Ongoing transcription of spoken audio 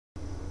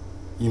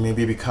You may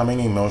be becoming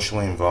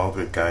emotionally involved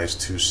with guys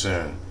too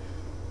soon.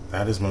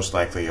 That is most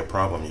likely a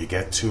problem. You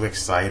get too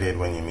excited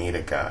when you meet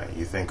a guy.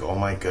 You think, oh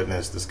my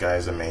goodness, this guy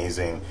is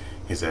amazing.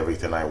 He's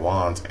everything I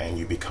want. And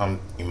you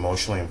become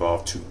emotionally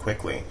involved too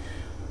quickly.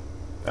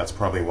 That's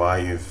probably why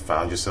you've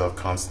found yourself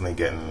constantly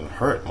getting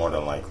hurt, more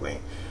than likely.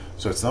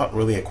 So it's not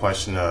really a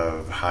question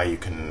of how you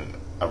can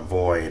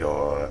avoid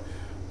or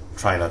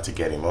try not to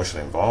get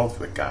emotionally involved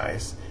with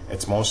guys.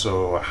 It's more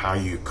so how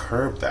you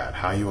curb that,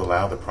 how you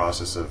allow the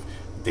process of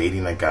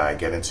dating a guy,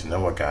 getting to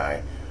know a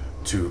guy,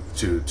 to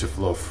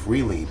flow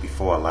freely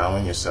before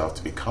allowing yourself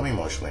to become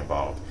emotionally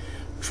involved.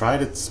 Try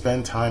to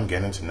spend time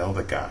getting to know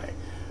the guy.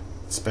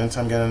 Spend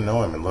time getting to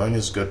know him and learn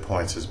his good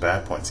points, his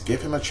bad points.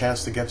 Give him a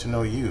chance to get to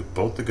know you,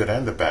 both the good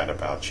and the bad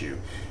about you.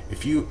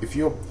 If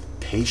you're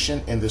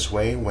patient in this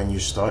way, when you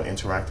start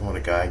interacting with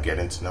a guy,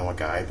 getting to know a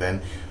guy,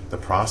 then the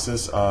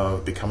process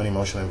of becoming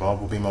emotionally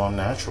involved will be more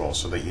natural,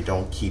 so that you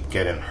don't keep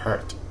getting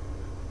hurt.